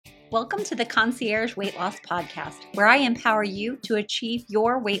Welcome to the Concierge Weight Loss Podcast, where I empower you to achieve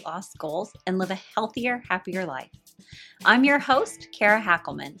your weight loss goals and live a healthier, happier life. I'm your host, Kara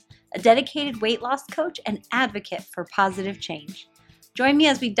Hackelman, a dedicated weight loss coach and advocate for positive change. Join me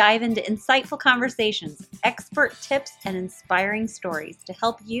as we dive into insightful conversations, expert tips, and inspiring stories to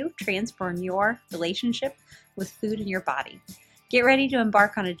help you transform your relationship with food and your body. Get ready to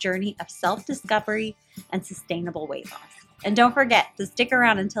embark on a journey of self-discovery and sustainable weight loss. And don't forget to stick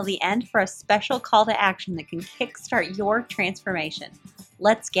around until the end for a special call to action that can kickstart your transformation.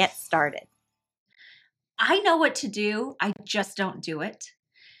 Let's get started. I know what to do, I just don't do it.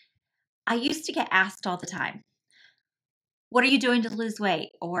 I used to get asked all the time, what are you doing to lose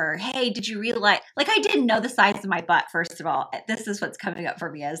weight? Or, hey, did you realize, I didn't know the size of my butt, first of all. This is what's coming up for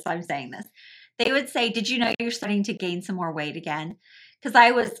me as I'm saying this. They would say, did you know you're starting to gain some more weight again? Because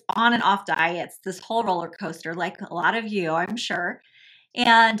I was on and off diets, this whole roller coaster, like a lot of you, I'm sure.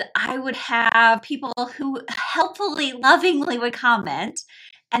 And I would have people who helpfully, lovingly would comment,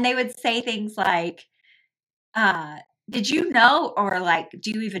 and they would say things like, did you know? Or do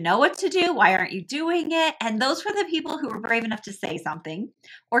you even know what to do? Why aren't you doing it? And those were the people who were brave enough to say something,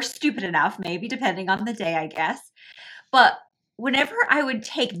 or stupid enough, maybe, depending on the day, I guess. But whenever I would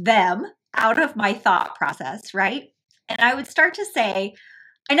take them out of my thought process, right? And I would start to say,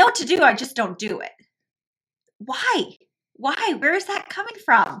 I know what to do, I just don't do it. Why? Why? Where is that coming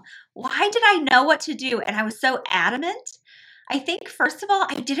from? Why did I know what to do? And I was so adamant. I think, first of all,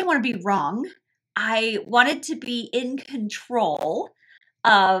 I didn't want to be wrong. I wanted to be in control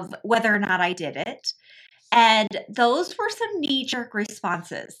of whether or not I did it. And those were some knee-jerk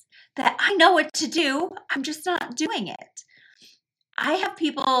responses that I know what to do, I'm just not doing it. I have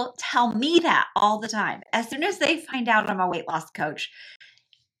people tell me that all the time. As soon as they find out I'm a weight loss coach,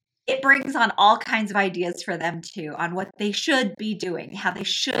 it brings on all kinds of ideas for them too on what they should be doing, how they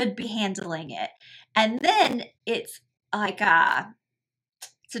should be handling it. And then it's a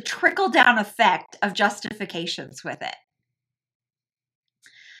trickle-down effect of justifications with it.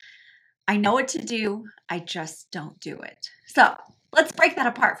 I know what to do, I just don't do it. So let's break that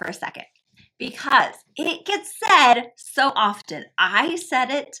apart for a second, because it gets said so often. I said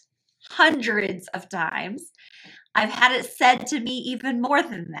it hundreds of times. I've had it said to me even more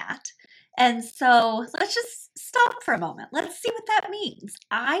than that. And so let's just stop for a moment. Let's see what that means.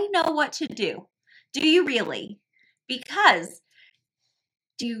 I know what to do. Do you really? Because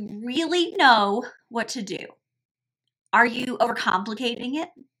do you really know what to do? Are you overcomplicating it?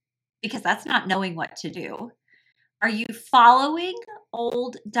 Because that's not knowing what to do. Are you following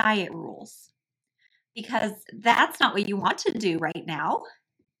old diet rules? Because that's not what you want to do right now.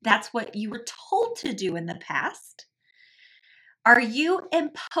 That's what you were told to do in the past. Are you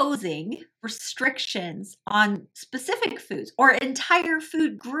imposing restrictions on specific foods or entire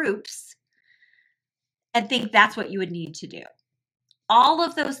food groups and think that's what you would need to do? All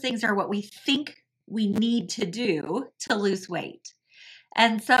of those things are what we think we need to do to lose weight.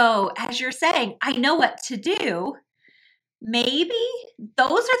 And so, as you're saying, I know what to do, maybe those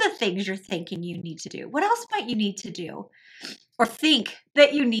are the things you're thinking you need to do. What else might you need to do or think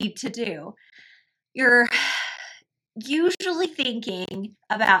that you need to do? You're usually thinking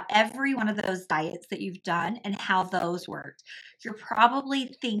about every one of those diets that you've done and how those worked. You're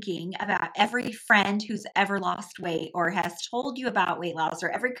probably thinking about every friend who's ever lost weight or has told you about weight loss, or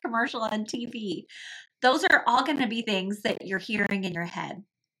every commercial on TV. Those are all going to be things that you're hearing in your head.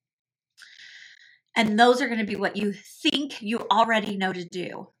 And those are going to be what you think you already know to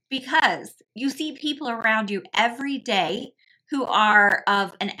do, because you see people around you every day who are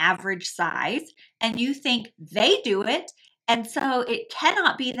of an average size, and you think they do it. And so it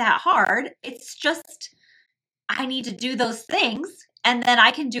cannot be that hard. It's just, I need to do those things and then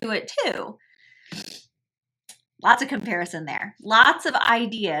I can do it too. Lots of comparison there. Lots of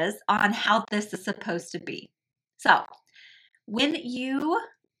ideas on how this is supposed to be. So when you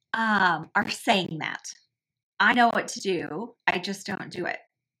are saying that, I know what to do, I just don't do it,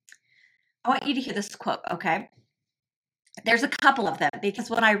 I want you to hear this quote, okay? There's a couple of them, because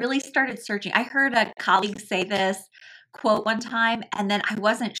when I really started searching, I heard a colleague say this quote one time, and then I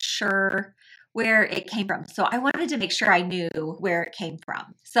wasn't sure where it came from. So I wanted to make sure I knew where it came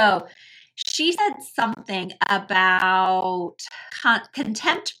from. So she said something about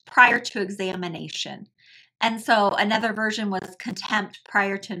contempt prior to examination. And so another version was contempt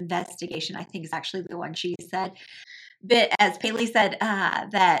prior to investigation, I think is actually the one she said. But as Paley said,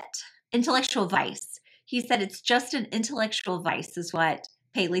 that intellectual vice. He said it's just an intellectual vice, is what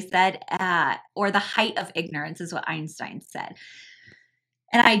Paley said, or the height of ignorance is what Einstein said.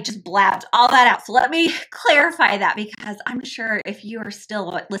 And I just blabbed all that out. So let me clarify that, because I'm sure if you are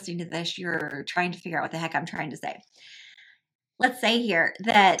still listening to this, you're trying to figure out what the heck I'm trying to say. Let's say here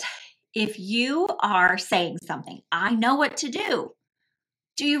that if you are saying something, I know what to do.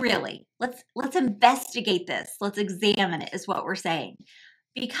 Do you really? Let's investigate this. Let's examine it, is what we're saying.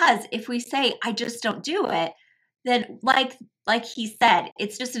 Because if we say, I just don't do it, then like he said,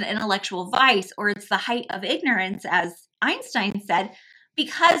 it's just an intellectual vice, or it's the height of ignorance, as Einstein said,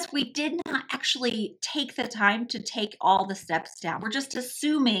 because we did not actually take the time to take all the steps down. We're just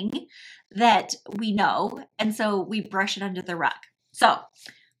assuming that we know, and so we brush it under the rug. So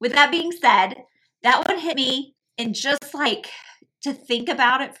with that being said, that one hit me, and just like to think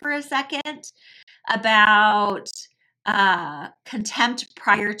about it for a second, about contempt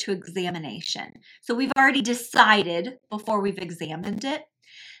prior to examination. So we've already decided before we've examined it.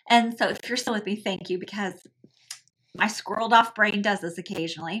 And so if you're still with me, thank you, because my squirreled off brain does this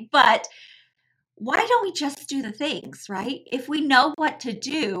occasionally. But why don't we just do the things, right? If we know what to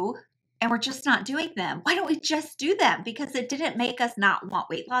do and we're just not doing them, why don't we just do them? Because it didn't make us not want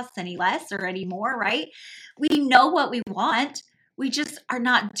weight loss any less or any more, right? We know what we want. We just are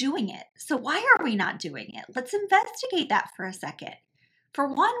not doing it. So why are we not doing it? Let's investigate that for a second. For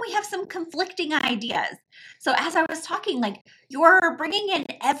one, we have some conflicting ideas. So as I was talking, like, you're bringing in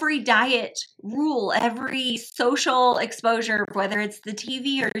every diet rule, every social exposure, whether it's the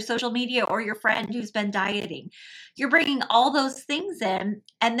TV or your social media or your friend who's been dieting. You're bringing all those things in,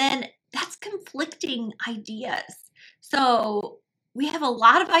 and then that's conflicting ideas. So we have a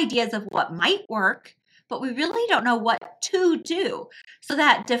lot of ideas of what might work, but we really don't know what to do. So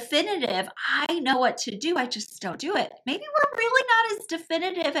that definitive, I know what to do, I just don't do it. Maybe we're really not as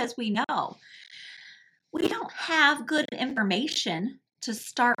definitive as we know. We don't have good information to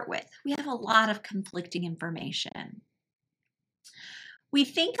start with. We have a lot of conflicting information. We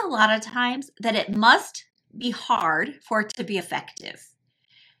think a lot of times that it must be hard for it to be effective.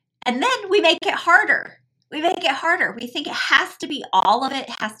 And then we make it harder. We make it harder. We think it has to be, all of it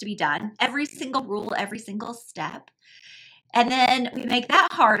has to be done, every single rule, every single step. And then we make that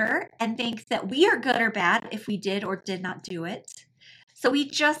harder and think that we are good or bad if we did or did not do it. So we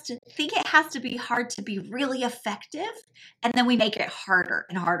just think it has to be hard to be really effective. And then we make it harder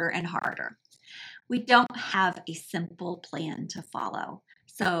and harder and harder. We don't have a simple plan to follow.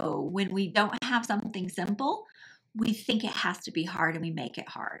 So when we don't have something simple, we think it has to be hard and we make it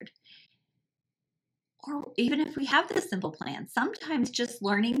hard. Or even if we have this simple plan, sometimes just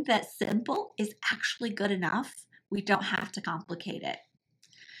learning that simple is actually good enough. We don't have to complicate it.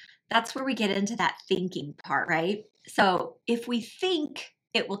 That's where we get into that thinking part, right? So if we think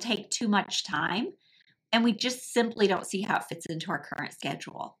it will take too much time and we just simply don't see how it fits into our current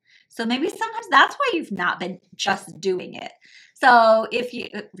schedule. So maybe sometimes that's why you've not been just doing it. So if you,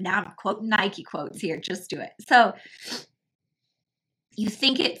 now I'm quoting Nike quotes here, just do it. So you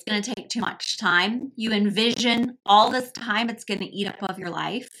think it's going to take too much time. You envision all this time it's going to eat up of your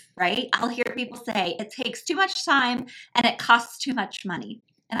life, right? I'll hear people say it takes too much time and it costs too much money.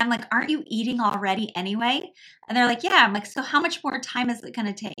 And I'm like, aren't you eating already anyway? And they're like, yeah. I'm like, so how much more time is it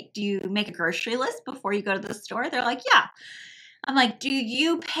going to take? Do you make a grocery list before you go to the store? They're like, yeah. I'm like, do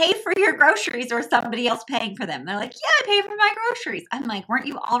you pay for your groceries or is somebody else paying for them? They're like, yeah, I pay for my groceries. I'm like, weren't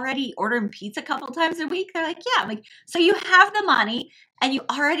you already ordering pizza a couple times a week? They're like, yeah. I'm like, so you have the money and you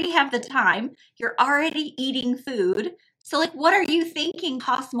already have the time. You're already eating food. So like, what are you thinking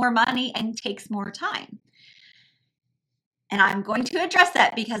costs more money and takes more time? And I'm going to address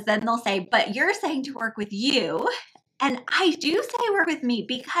that, because then they'll say, but you're saying to work with you. And I do say work with me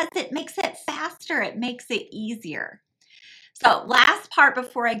because it makes it faster. It makes it easier. So last part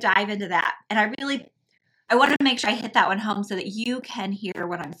before I dive into that, and I want to make sure I hit that one home so that you can hear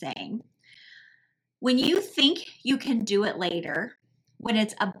what I'm saying. When you think you can do it later, when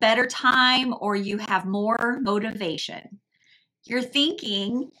it's a better time or you have more motivation, your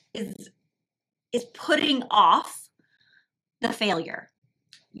thinking is putting off the failure.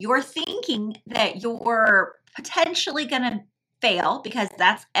 You're thinking that you're potentially going to fail because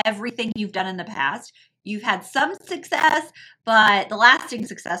that's everything you've done in the past. You've had some success, but the lasting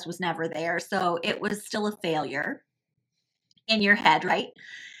success was never there. So it was still a failure in your head, right?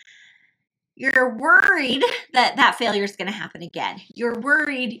 You're worried that that failure is going to happen again. You're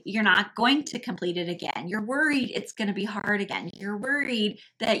worried you're not going to complete it again. You're worried it's going to be hard again. You're worried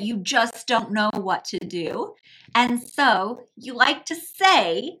that you just don't know what to do. And so you like to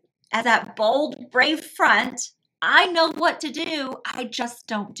say, as that bold, brave front, I know what to do. I just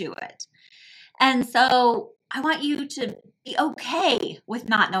don't do it. And so I want you to be okay with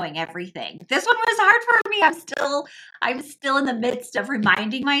not knowing everything. This one was hard for me. I'm still in the midst of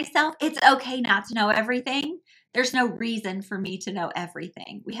reminding myself it's okay not to know everything. There's no reason for me to know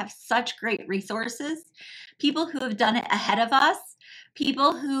everything. We have such great resources, people who have done it ahead of us,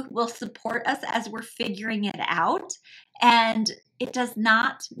 people who will support us as we're figuring it out. And it does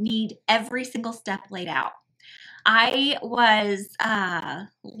not need every single step laid out. I was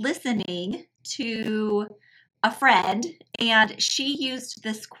listening to a friend, and she used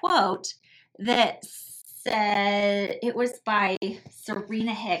this quote that said, it was by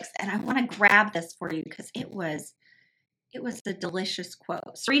Serena Hicks, and I want to grab this for you because it was a delicious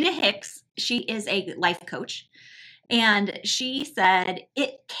quote. Serena Hicks, she is a life coach, and she said,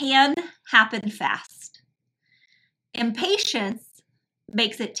 it can happen fast. Impatience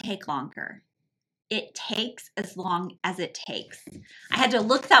makes it take longer. It takes as long as it takes. I had to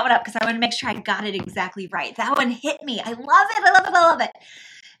look that one up because I want to make sure I got it exactly right. That one hit me. I love it. I love it. I love it.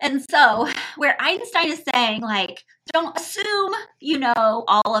 And so where Einstein is saying, like, don't assume you know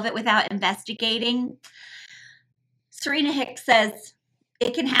all of it without investigating, Serena Hicks says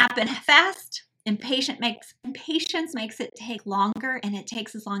it can happen fast. Impatience makes it take longer, and it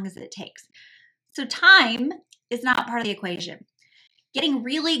takes as long as it takes. So time is not part of the equation. Getting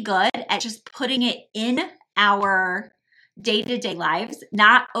really good at just putting it in our day-to-day lives,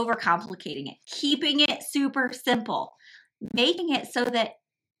 not overcomplicating it, keeping it super simple, making it so that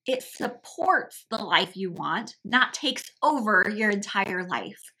it supports the life you want, not takes over your entire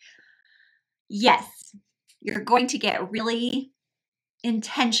life. Yes, you're going to get really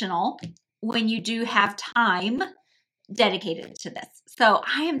intentional when you do have time dedicated to this. So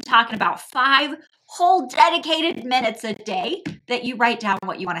I am talking about 5 whole dedicated minutes a day that you write down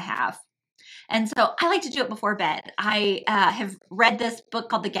what you want to have. And so I like to do it before bed. I have read this book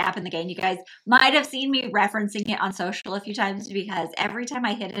called The Gap in the Gain. You guys might have seen me referencing it on social a few times because every time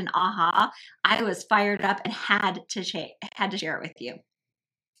I hit an aha, I was fired up and had to share it with you.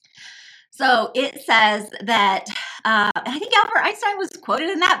 So it says that, I think Albert Einstein was quoted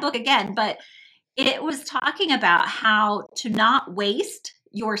in that book again, but it was talking about how to not waste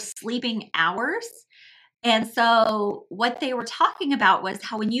your sleeping hours. And so what they were talking about was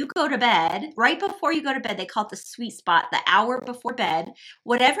how when you go to bed, right before you go to bed, they call it the sweet spot, the hour before bed,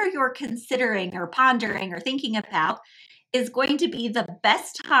 whatever you're considering or pondering or thinking about is going to be the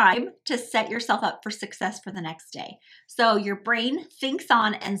best time to set yourself up for success for the next day. So your brain thinks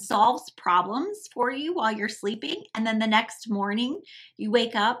on and solves problems for you while you're sleeping. And then the next morning you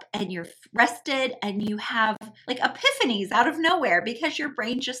wake up and you're rested and you have like epiphanies out of nowhere because your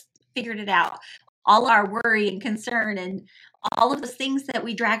brain just figured it out. All our worry and concern and all of those things that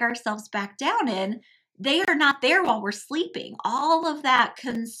we drag ourselves back down in, they are not there while we're sleeping. All of that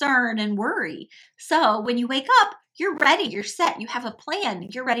concern and worry. So when you wake up, you're ready, you're set, you have a plan,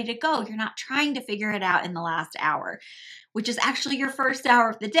 you're ready to go. You're not trying to figure it out in the last hour, which is actually your first hour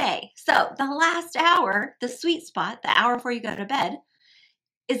of the day. So the last hour, the sweet spot, the hour before you go to bed,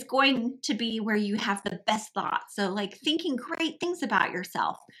 is going to be where you have the best thoughts. So like thinking great things about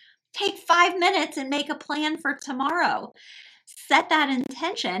yourself. Take 5 minutes and make a plan for tomorrow. Set that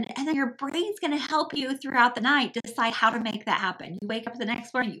intention, and then your brain's going to help you throughout the night decide how to make that happen. You wake up the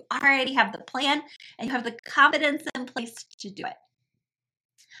next morning, you already have the plan, and you have the confidence in place to do it.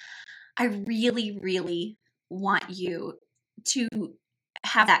 I really, really want you to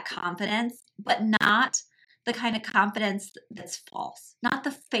have that confidence, but not the kind of confidence that's false, not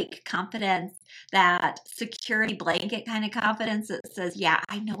the fake confidence, that security blanket kind of confidence that says, yeah,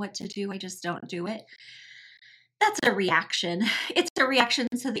 I know what to do, I just don't do it. That's a reaction. It's a reaction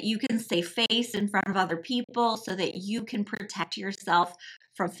so that you can save face in front of other people, so that you can protect yourself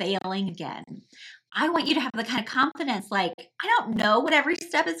from failing again. I want you to have the kind of confidence like, I don't know what every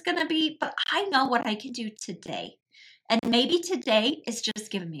step is going to be, but I know what I can do today. And maybe today is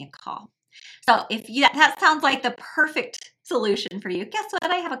just giving me a call. So if that sounds like the perfect solution for you, guess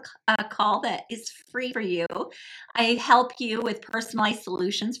what? I have a call that is free for you. I help you with personalized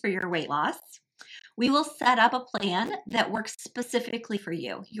solutions for your weight loss. We will set up a plan that works specifically for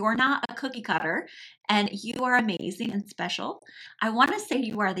you. You're not a cookie cutter, and you are amazing and special. I want to say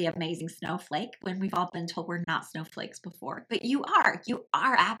you are the amazing snowflake when we've all been told we're not snowflakes before, but you are. You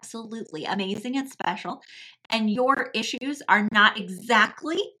are absolutely amazing and special, and your issues are not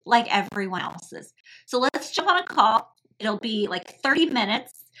exactly like everyone else's. So let's jump on a call. It'll be like 30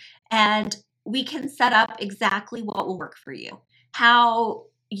 minutes, and we can set up exactly what will work for you. How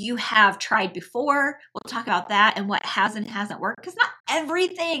you have tried before. We'll talk about that and what has and hasn't worked, because not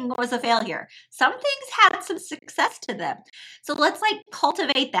everything was a failure. Some things had some success to them. So let's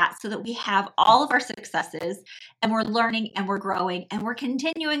cultivate that so that we have all of our successes and we're learning and we're growing and we're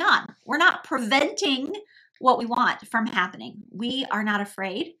continuing on. We're not preventing what we want from happening. We are not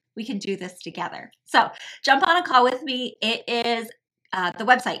afraid. We can do this together. So jump on a call with me. It is the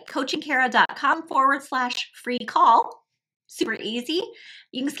website, coachingkara.com/free call. Super easy.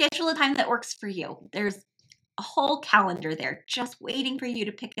 You can schedule a time that works for you. There's a whole calendar there just waiting for you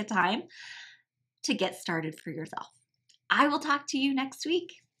to pick a time to get started for yourself. I will talk to you next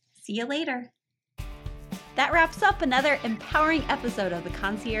week. See you later. That wraps up another empowering episode of the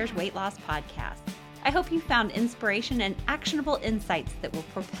Concierge Weight Loss Podcast. I hope you found inspiration and actionable insights that will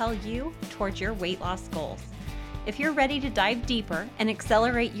propel you towards your weight loss goals. If you're ready to dive deeper and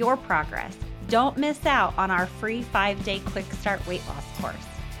accelerate your progress, don't miss out on our free 5-day quick start weight loss course.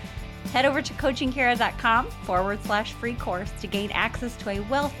 Head over to coachingkara.com/free course to gain access to a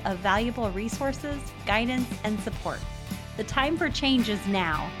wealth of valuable resources, guidance, and support. The time for change is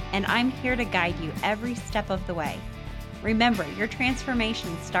now, and I'm here to guide you every step of the way. Remember, your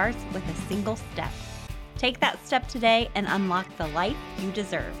transformation starts with a single step. Take that step today and unlock the life you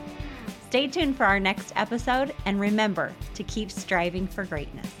deserve. Stay tuned for our next episode, and remember to keep striving for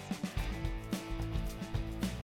greatness.